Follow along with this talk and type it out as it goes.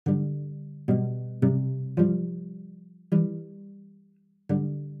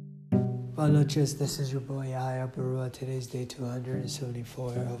Noches, this is your boy Yahya Barua. Today's day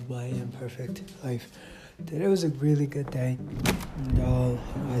 274 of my imperfect life. Today was a really good day. And,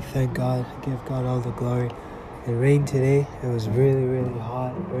 I thank God, I give God all the glory. It rained today. It was really, really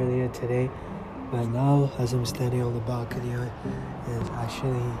hot earlier today. But now, as I'm standing on the balcony, it's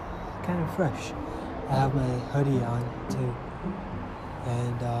actually kind of fresh. I have my hoodie on too.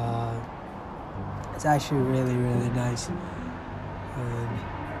 And it's actually really, really nice. And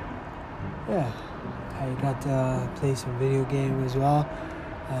yeah, I got to play some video game as well.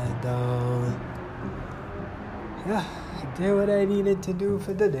 And yeah, I did what I needed to do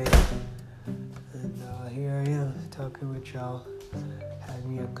for the day. And here I am talking with y'all. Had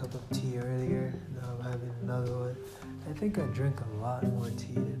me a cup of tea earlier. Now I'm having another one. I think I drink a lot more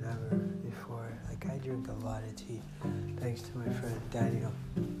tea than ever before. Like, I drink a lot of tea. Thanks to my friend Daniel,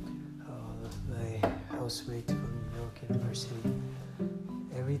 my housemate from New York University.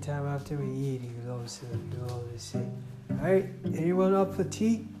 Every time after we eat, he would always say, "Alright, anyone up for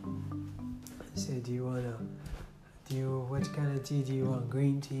tea?" I said, what kind of tea do you want?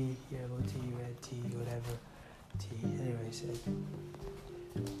 Green tea, yellow tea, red tea, whatever tea. Anyway, I said,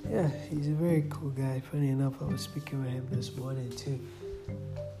 yeah, he's a very cool guy. Funny enough, I was speaking with him this morning too.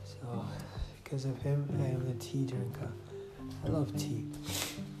 So, because of him, I am a tea drinker. I love tea.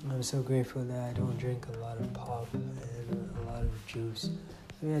 I'm so grateful that I don't drink a lot of pop and a lot of juice.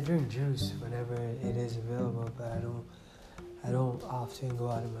 I mean, I drink juice whenever it is available, but I don't often go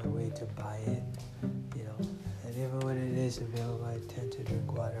out of my way to buy it, you know. And even when it is available, I tend to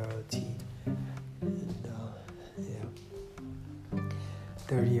drink water or tea. And yeah,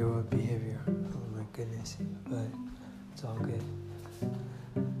 30-year-old behavior. Oh my goodness, but it's all good.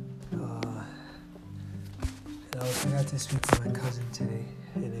 And I also got to speak to my cousin today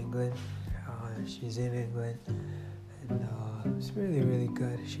in England. She's in England, and it's really, really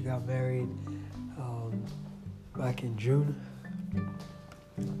good. She got married back in June.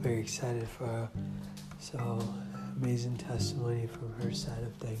 Very excited for her. So, amazing testimony from her side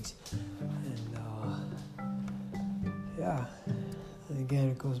of things. And yeah, and again,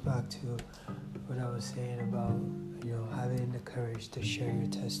 it goes back to what I was saying about, you know, having the courage to share your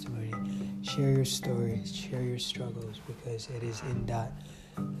testimony, share your stories, share your struggles, because it is in that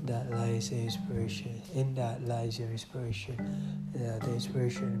lies the inspiration. In that lies your inspiration. The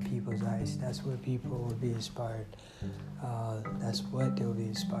inspiration in people's eyes. That's where people will be inspired. That's what they'll be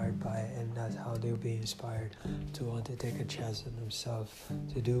inspired by, and that's how they'll be inspired to want to take a chance on themselves,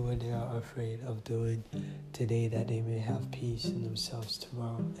 to do what they are afraid of doing today, that they may have peace in themselves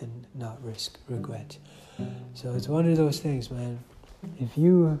tomorrow and not risk regret. So it's one of those things, man. If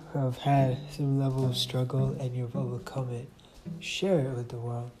you have had some level of struggle and you've overcome it, share it with the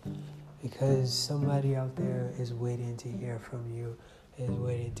world, because somebody out there is waiting to hear from you, is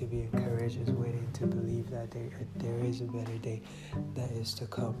waiting to be encouraged, is waiting to believe that there is a better day that is to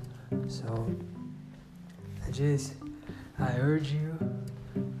come. So I urge you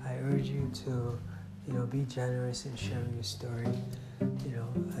to, you know, be generous in sharing your story, you know,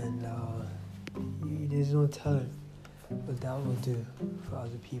 and there's no telling what that will do for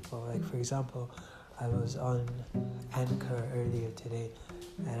other people. Like, for example, I was on Anchor earlier today,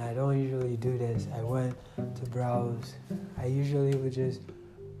 and I don't usually do this. I went to browse. I usually would just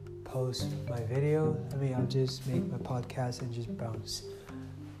post my video. I'll just make my podcast and just bounce.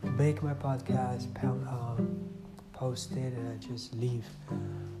 Make my podcast, post it, and I just leave.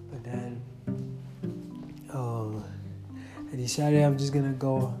 But then I decided I'm just gonna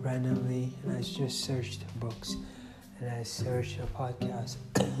go randomly, and I just searched books. And I searched a podcast,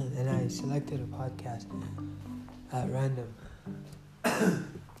 and I selected a podcast at random.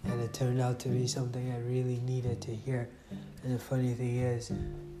 And it turned out to be something I really needed to hear. And the funny thing is,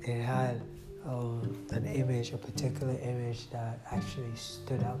 it had an image, a particular image that actually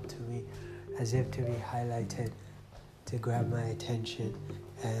stood out to me as if to be highlighted to grab my attention.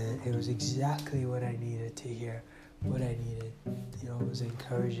 And it was exactly what I needed to hear, what I needed. You know, it was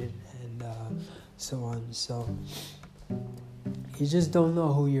encouraging and so on. So you just don't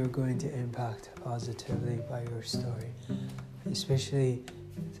know who you're going to impact positively by your story, especially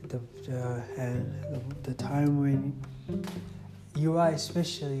the time when you are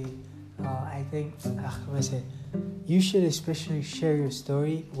especially, I think, you should especially share your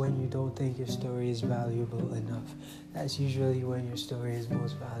story when you don't think your story is valuable enough. That's usually when your story is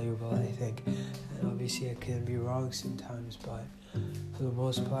most valuable, I think. And obviously it can be wrong sometimes, but for the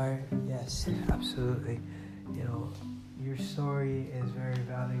most part, yes, absolutely. You know, your story is very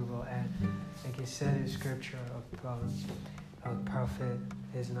valuable, and like it said in scripture, a prophet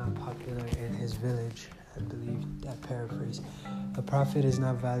is not popular in his village, I believe that paraphrase. A prophet is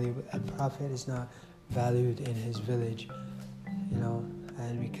not valued in his village,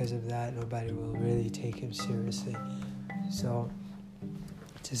 and because of that, nobody will really take him seriously. So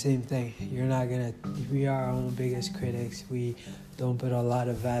it's the same thing. We are our own biggest critics. We don't put a lot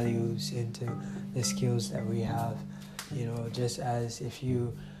of values into the skills that we have. Just as if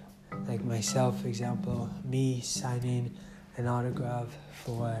you, like myself, for example, me signing an autograph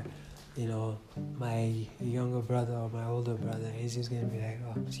for, my younger brother or my older brother, he's just going to be like,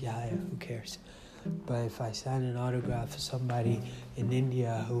 oh, yeah, who cares? But if I sign an autograph for somebody in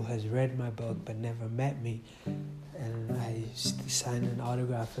India who has read my book but never met me, and I sign an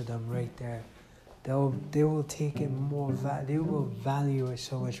autograph for them right there, they will take it more. They will value it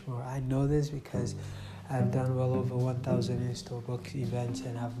so much more. I know this because I've done well over 1,000 in-store book events,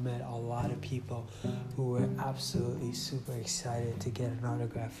 and I've met a lot of people who were absolutely super excited to get an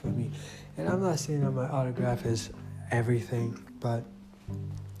autograph from me. And I'm not saying that my autograph is everything, but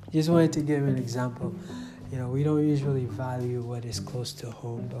just wanted to give an example. We don't usually value what is close to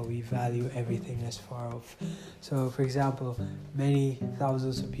home, but we value everything that's far off. So, for example, many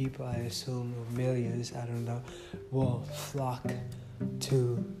thousands of people, I assume, or millions, I don't know, will flock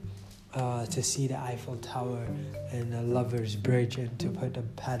to see the Eiffel Tower and the Lover's Bridge and to put a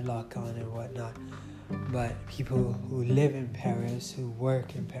padlock on and whatnot. But people who live in Paris, who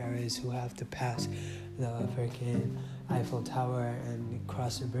work in Paris, who have to pass the freaking Eiffel Tower and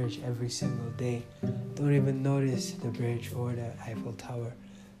cross the bridge every single day, don't even notice the bridge or the Eiffel Tower.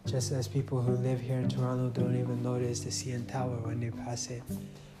 Just as people who live here in Toronto don't even notice the CN Tower when they pass it.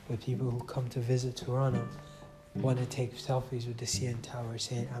 But people who come to visit Toronto want to take selfies with the CN Tower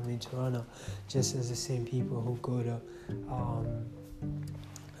saying, I'm in Toronto. Just as the same people who go to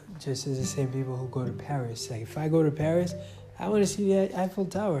Paris. Like, if I go to Paris, I want to see the Eiffel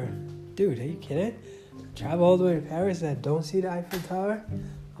Tower. Dude, are you kidding? Travel all the way to Paris and I don't see the Eiffel Tower?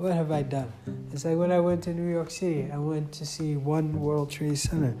 What have I done? It's like when I went to New York City, I went to see One World Trade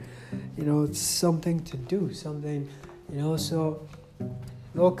Center. It's something to do, so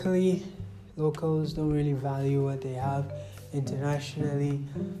locals don't really value what they have. Internationally,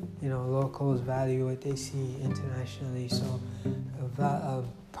 locals value what they see internationally. So a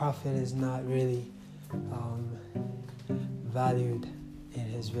prophet is not really valued in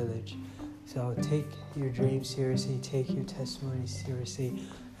his village. So take your dreams seriously, take your testimony seriously,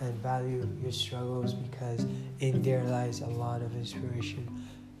 and value your struggles, because in there lies a lot of inspiration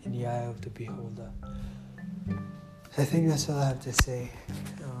in the eye of the beholder. I think that's all I have to say.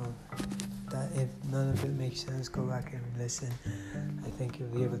 That if none of it makes sense, go back and listen. I think you'll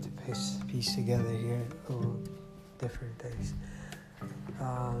be able to piece together here different things.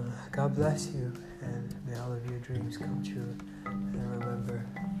 God bless you, and may all of your dreams come true. And remember,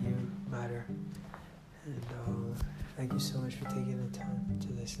 you matter. And thank you so much for taking the time to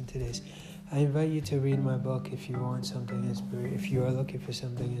listen to this. I invite you to read my book if you want something if you are looking for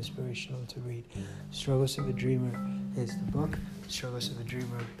something inspirational to read. Struggles of a Dreamer is the book.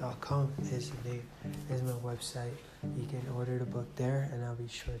 strugglesofadreamer.com is my website. You can order the book there, and I'll be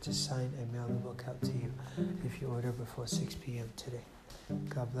sure to sign and mail the book out to you if you order before 6 p.m. today.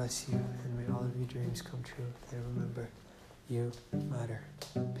 God bless you, and may all of your dreams come true. And remember, you matter.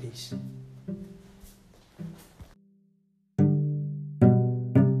 Peace.